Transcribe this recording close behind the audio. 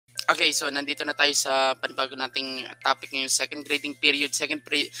Okay, so nandito na tayo sa panibago nating topic ngayong second grading period. Second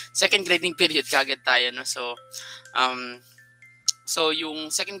grading period kagad tayo, no? So yung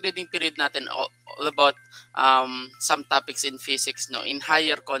second grading period natin all about some topics in physics, no? In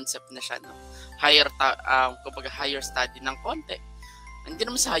higher concept na siya, no? Kumbaga higher study ng konti. Hindi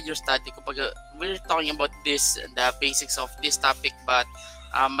naman sa higher study, kumbaga we're talking about the basics of this topic, but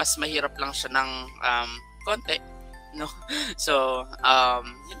mas mahirap lang siya ng konti, no? So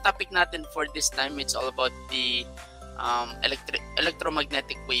yung topic natin for this time, it's all about the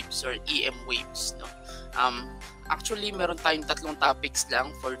electromagnetic waves or EM waves, no? Actually, meron tayong tatlong topics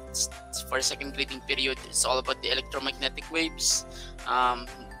lang for second grading period. It's all about the electromagnetic waves,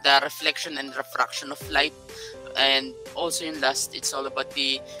 the reflection and refraction of light, and also yung last, it's all about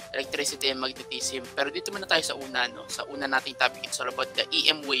the electricity and magnetism. Pero dito muna tayo sa una, no? Sa una nating topic, it's all about the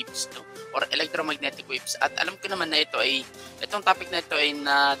EM waves, no? Or electromagnetic waves. At alam ko naman na itong topic na ito ay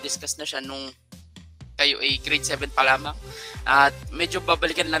na-discuss na siya nung kayo ay grade 7 pa lamang. At medyo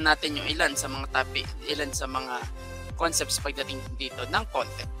babalikan lang natin yung ilan sa mga concepts pagdating dito ng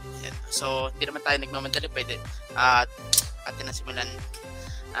content. So, hindi naman tayo nagmamadali, pwede atin na simulan.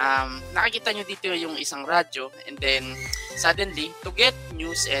 Nakikita nyo dito yung isang radyo, and then suddenly, to get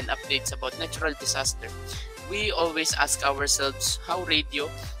news and updates about natural disaster, we always ask ourselves how radio,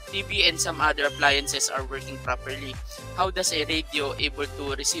 TV, and some other appliances are working properly. How does a radio able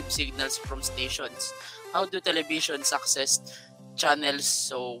to receive signals from stations? How do televisions access channels?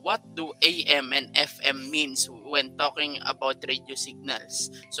 So what do AM and FM means when talking about radio signals?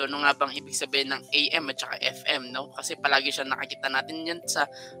 So ano nga bang ibig sabihin ng AM at saka FM, no? Kasi palagi siya nakikita natin yan sa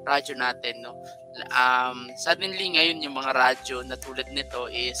radyo natin, no? Suddenly ngayon yung mga radyo na tulad nito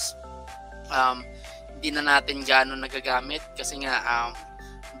is hindi na natin gaano nagagamit kasi nga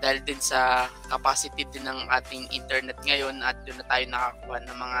dahil din sa capacity din ng ating internet ngayon at doon na tayo nakakuha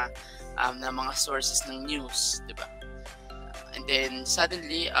ng mga sources ng news, di ba? And then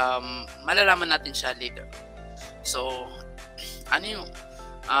suddenly malalaman natin siya later. So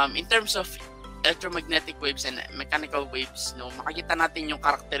in terms of electromagnetic waves and mechanical waves, no, makikita natin yung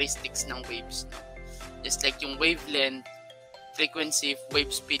characteristics ng waves, no? Just like yung wavelength, frequency,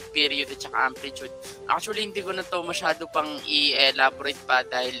 wave speed, period, at saka amplitude. Actually, hindi ko na to masyado pang i-elaborate pa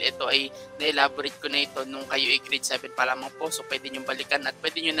dahil ito ay na-elaborate ko na ito nung kayo ay grade 7 pa lamang po. So, pwede nyo balikan at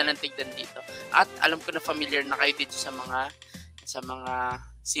pwede nyo na lang tignan dito. At alam ko na familiar na kayo dito sa mga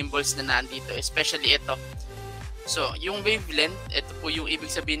symbols na nandito, especially ito. So, yung wavelength, ito po yung ibig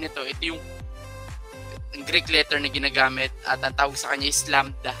sabihin nito. Ito yung Greek letter na ginagamit at ang tawag sa kanya is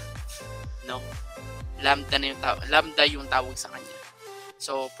lambda, no? Lambda yung tawag sa kanya.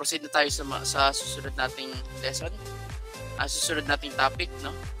 So, proceed na tayo sa susunod nating lesson. Susunod nating topic,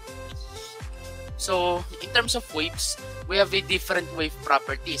 no? So, in terms of waves, we have a different wave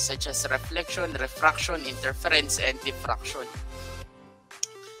properties such as reflection, refraction, interference, and diffraction.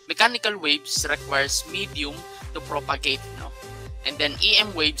 Mechanical waves requires medium to propagate, no? And then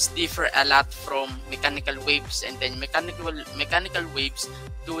EM waves differ a lot from mechanical waves, and then mechanical waves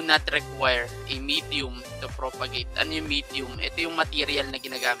do not require a medium to propagate. Ano yung medium? Ito yung material na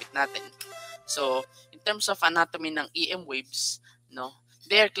ginagamit natin. So, in terms of anatomy ng EM waves, no,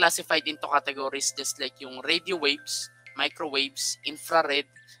 they are classified into categories just like yung radio waves, microwaves, infrared,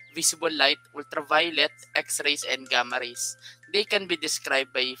 visible light, ultraviolet, X-rays, and gamma rays. They can be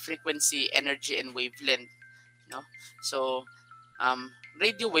described by frequency, energy, and wavelength, no? So,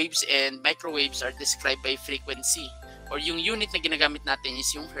 radio waves and microwaves are described by frequency, or yung unit na ginagamit natin is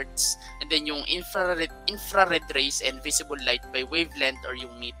yung hertz, and then yung infrared rays and visible light by wavelength or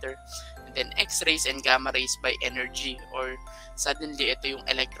yung meter, and then X-rays and gamma rays by energy, or suddenly ito yung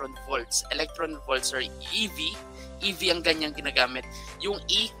electron volts. Electron volts or EV ang ganyang ginagamit. Yung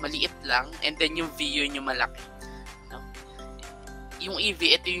E maliit lang, and then yung V yun yung malaki, no? Yung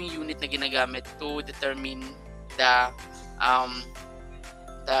EV, ito yung unit na ginagamit to determine the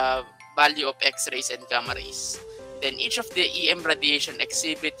value of X-rays and gamma rays. Then each of the EM radiation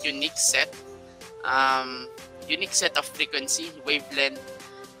exhibit unique set of frequency, wavelength,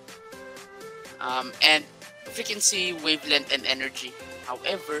 and frequency, wavelength, and energy.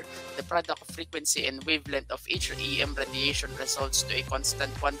 However, the product of frequency and wavelength of each EM radiation results to a constant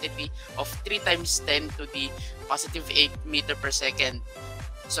quantity of 3 times 10 to the positive 8 meter per second.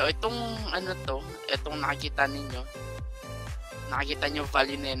 So itong itong nakikita nyo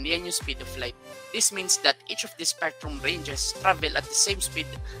value na yan yung speed of light. This means that each of the spectrum ranges travel at the same speed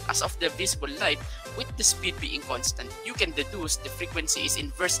as of the visible light, with the speed being constant. You can deduce the frequency is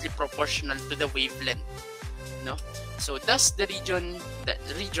inversely proportional to the wavelength. no? So thus the regions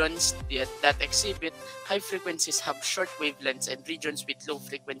that exhibit high frequencies have short wavelengths, and regions with low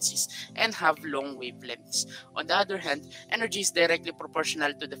frequencies and have long wavelengths. On the other hand, energy is directly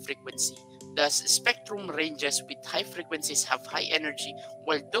proportional to the frequency. Thus, spectrum ranges with high frequencies have high energy,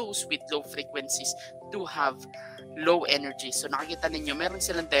 while those with low frequencies do have low energy. So nakikita ninyo, meron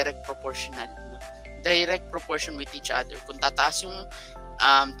silang direct proportional, no? Direct proportion with each other. Kung tataas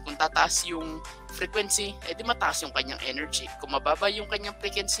yung frequency, edi mataas yung kanyang energy. Kung mababa yung kanyang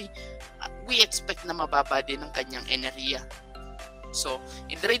frequency, we expect na mababa din ang kanyang enerhiya. So,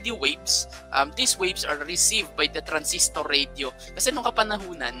 in the radio waves, these waves are received by the transistor radio. Kasi nung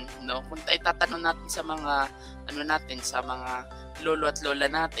kapanahunan, no, kung itatanong natin sa mga sa mga lolo at lola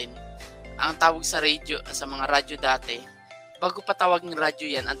natin, ang tawag sa radio, sa mga radyo dati, bago pa tawag ng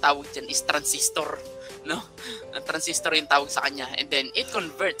radyo yan, ang tawag dyan is transistor, no? Ang transistor yung tawag sa kanya, and then it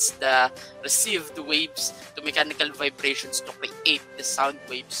converts the received waves to mechanical vibrations to create the sound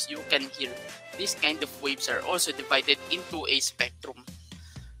waves you can hear. These kind of waves are also divided into a spectrum.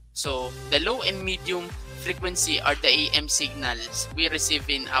 So, the low and medium frequency are the AM signals we receive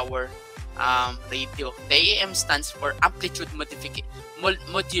in our radio. The AM stands for amplitude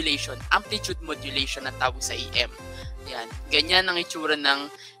modulation. Amplitude modulation ang tawag sa AM. Yan. Ganyan ang itsura ng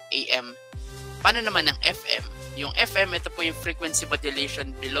AM. Paano naman ang FM? Yung FM, ito po yung frequency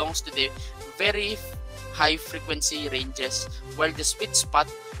modulation, belongs to the very high frequency ranges, while the sweet spot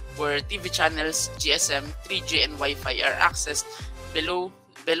where TV channels, GSM, 3G, and Wi-Fi are accessed belong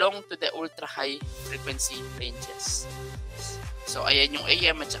to the ultra-high frequency ranges. So, ayan yung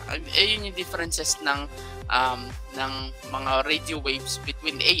AM at ayan yung differences ng mga radio waves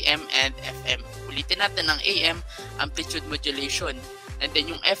between AM and FM. Ulitin natin ang AM, amplitude modulation. And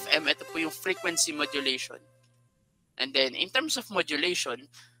then yung FM, ito po yung frequency modulation. And then, in terms of modulation,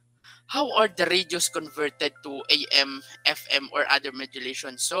 how are the radios converted to AM, FM, or other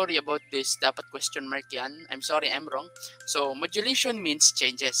modulation? Sorry about this. Dapat question mark yan. I'm sorry, I'm wrong. So, modulation means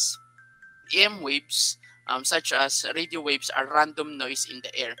changes. AM waves, such as radio waves, are random noise in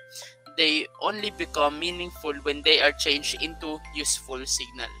the air. They only become meaningful when they are changed into useful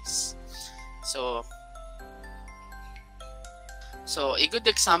signals. So a good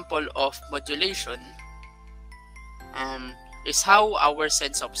example of modulation is how our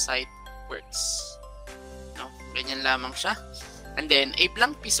sense of sight works. No? Ganyan lamang siya. And then, a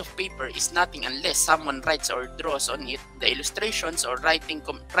blank piece of paper is nothing unless someone writes or draws on it. The illustrations or writings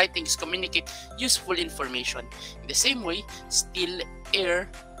communicate useful information. In the same way, still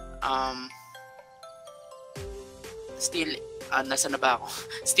air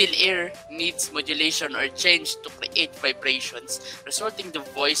needs modulation or change to create vibrations, resulting the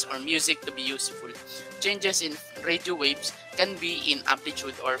voice or music to be useful. Changes in radio waves can be in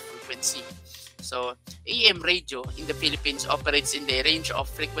amplitude or frequency. So, AM radio in the Philippines operates in the range of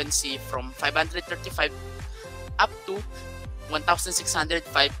frequency from 535 up to 1605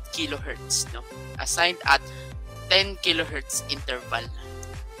 kilohertz, no? Assigned at 10 kilohertz interval.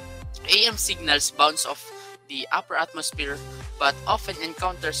 AM signals bounce off the upper atmosphere but often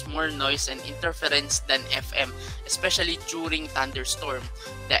encounters more noise and interference than FM, especially during thunderstorm.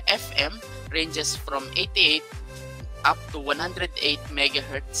 The FM ranges from 88 up to 108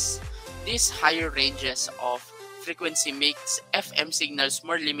 megahertz. These higher ranges of frequency makes FM signals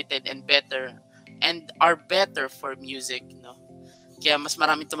more limited and are better for music, no? Kaya mas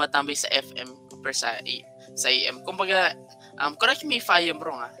maraming tumatambay sa FM compare sa AM. Kumbaga, correct me if I am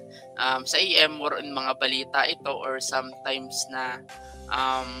wrong, sa AM more on mga balita ito, or sometimes na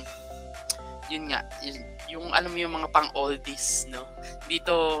yung alam mo yung mga pang oldies, no?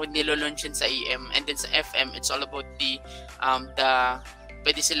 Dito nilolaunch yun sa AM, and then sa FM it's all about the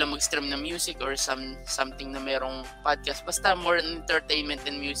pwede sila mag-stream ng music or something na merong podcast. Basta more entertainment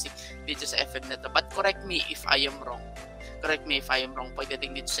and music dito sa FM na to. But correct me if I am wrong.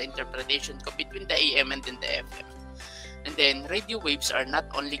 Pagdating dito sa interpretation ko between the AM and then the FM. And then, radio waves are not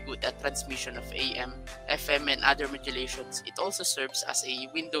only good at transmission of AM, FM, and other modulations. It also serves as a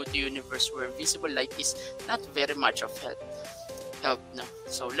window to universe where visible light is not very much of help. No?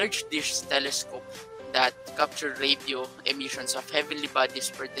 So, large dish telescope that capture radio emissions of heavenly bodies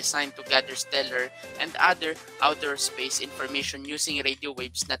were designed to gather stellar and other outer space information using radio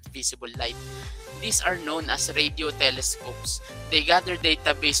waves, not visible light. These are known as radio telescopes. They gather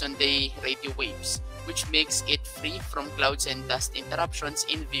data based on the radio waves, which makes it free from clouds and dust interruptions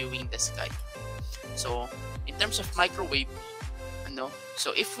in viewing the sky. So, in terms of microwave,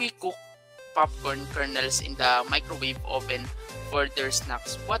 so if we cook popcorn kernels in the microwave oven for their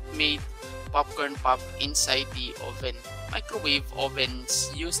snacks, what made popcorn pop inside the oven? Microwave ovens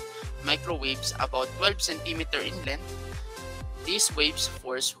used microwaves about 12 cm in length. These waves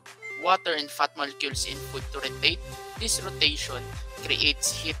force water and fat molecules in food to rotate. This rotation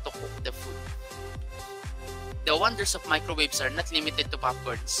creates heat to cook the food. The wonders of microwaves are not limited to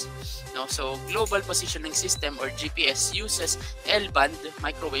popcorns. No, so Global Positioning System or GPS uses L-band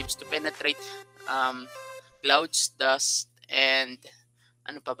microwaves to penetrate clouds, dust, and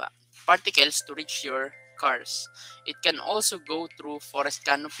particles to reach your cars. It can also go through forest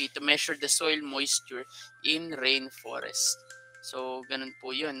canopy to measure the soil moisture in rainforest. So ganun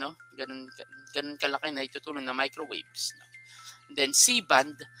po 'yun, no? Ganun kalaki na itutulong na microwaves. No? Then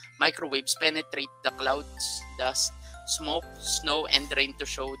C-band microwaves penetrate the clouds, dust, smoke, snow, and rain to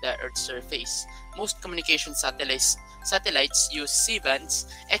show the Earth's surface. Most communication satellites use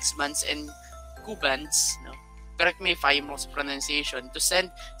C-bands, X-bands, and Q-bands. No? Correct me if I'm wrong sa pronunciation, to send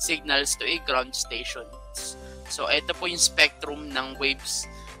signals to a ground station. So ito po yung spectrum ng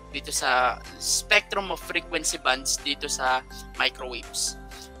waves dito sa spectrum of frequency bands dito sa microwaves.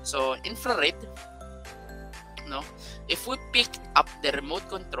 So infrared, no? If we pick up the remote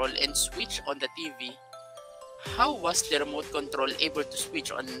control and switch on the TV, how was the remote control able to switch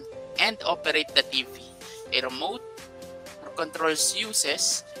on and operate the TV? A remote controls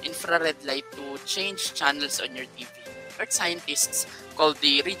uses infrared light to change channels on your TV. Earth scientists call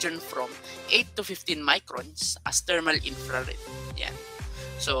the region from 8 to 15 microns as thermal infrared. Yeah.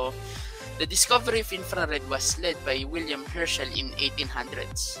 So, the discovery of infrared was led by William Herschel in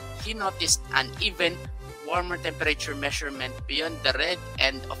 1800s. He noticed an even warmer temperature measurement beyond the red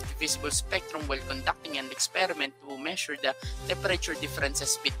end of the visible spectrum while conducting an experiment to measure the temperature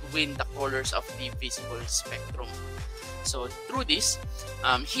differences between the colors of the visible spectrum. So through this,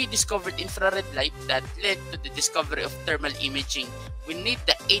 he discovered infrared light that led to the discovery of thermal imaging. We need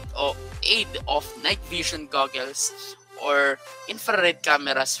the aid of night vision goggles or infrared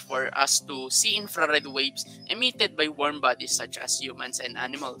cameras for us to see infrared waves emitted by warm bodies such as humans and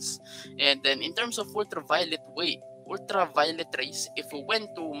animals. And then in terms of ultraviolet rays, if we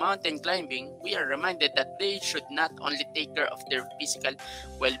went to mountain climbing, we are reminded that they should not only take care of their physical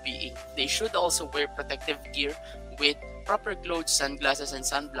well-being, they should also wear protective gear with proper clothes, sunglasses, and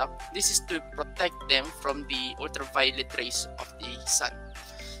sunblock. This is to protect them from the ultraviolet rays of the sun.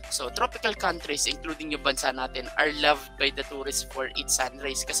 So, tropical countries, including yung bansa natin, are loved by the tourists for its sun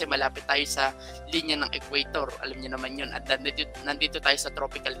rays kasi malapit tayo sa linya ng equator. Alam niyo naman yun. At nandito tayo sa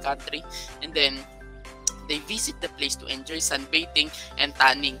tropical country. And then, they visit the place to enjoy sunbathing and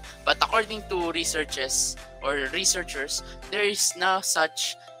tanning. But according to researchers, there is no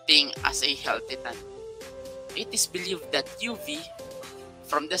such thing as a healthy tan. It is believed that UV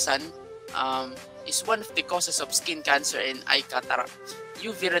from the sun is one of the causes of skin cancer and eye cataract.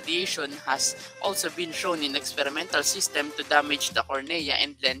 UV radiation has also been shown in experimental system to damage the cornea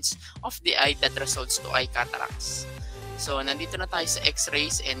and lens of the eye that results to eye cataracts. So, nandito na tayo sa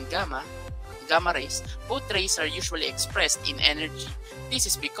X-rays and gamma rays. Both rays are usually expressed in energy. This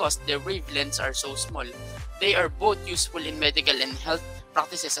is because their wavelengths are so small. They are both useful in medical and health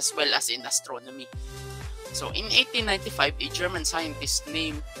practices as well as in astronomy. So, in 1895, a German scientist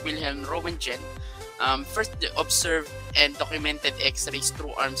named Wilhelm Röntgen first observed and documented X-rays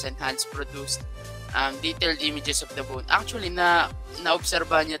through arms and hands, produced detailed images of the bone. Actually,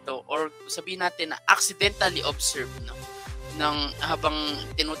 na-obserba niya to, or sabihin natin na accidentally observed, no? Habang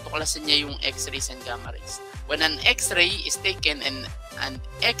tinutuklasan niya yung X-rays and gamma rays. When an X-ray is taken and an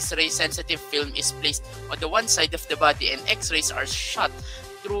X-ray sensitive film is placed on the one side of the body and X-rays are shot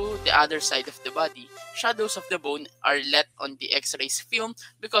through the other side of the body, shadows of the bone are let on the X-rays film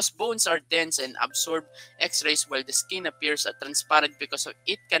because bones are dense and absorb X-rays while the skin appears transparent because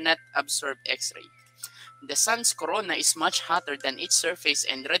it cannot absorb X-ray. The sun's corona is much hotter than its surface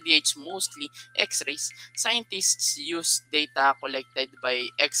and radiates mostly X-rays. Scientists use data collected by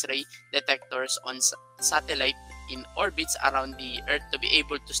X-ray detectors on satellite in orbits around the Earth to be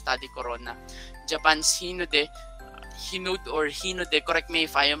able to study corona. Japan's Hinode, correct me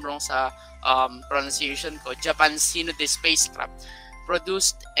if I am wrong sa pronunciation ko, Japan's Hinode spacecraft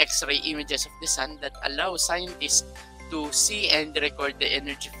produced X-ray images of the sun that allow scientists to see and record the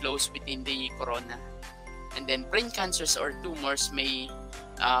energy flows within the corona. And then brain cancers or tumors may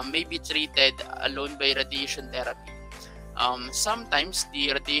be treated alone by radiation therapy. Sometimes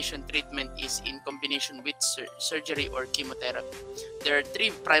the radiation treatment is in combination with surgery or chemotherapy. There are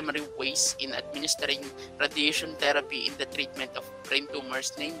three primary ways in administering radiation therapy in the treatment of brain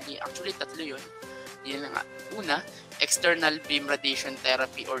tumors, namely, actually tatlo yun. Yun nga. Una, external beam radiation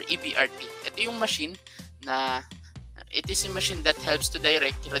therapy or EBRT. Ito yung machine na it is a machine that helps to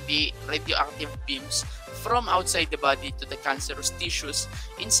direct radioactive beams from outside the body to the cancerous tissues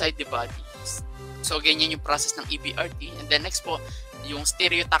inside the body. So, ganyan yung process ng EBRT. And then next po, yung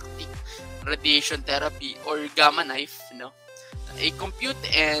stereotactic radiation therapy or gamma knife, a compute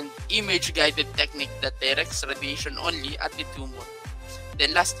and image guided technique that directs radiation only at the tumor.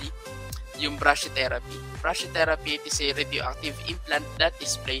 Then lastly, yung brachytherapy. Brachytherapy, it is a radioactive implant that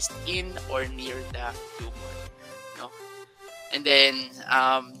is placed in or near the tumor. And then,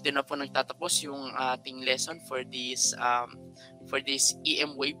 doon na po nagtatapos yung ating lesson for these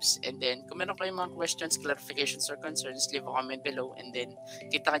EM waves. And then, kung meron kayong mga questions, clarifications, or concerns, leave a comment below. And then,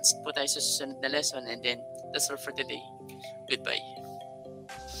 kita-kits po tayo sa susunod na lesson. And then, that's all for today. Goodbye.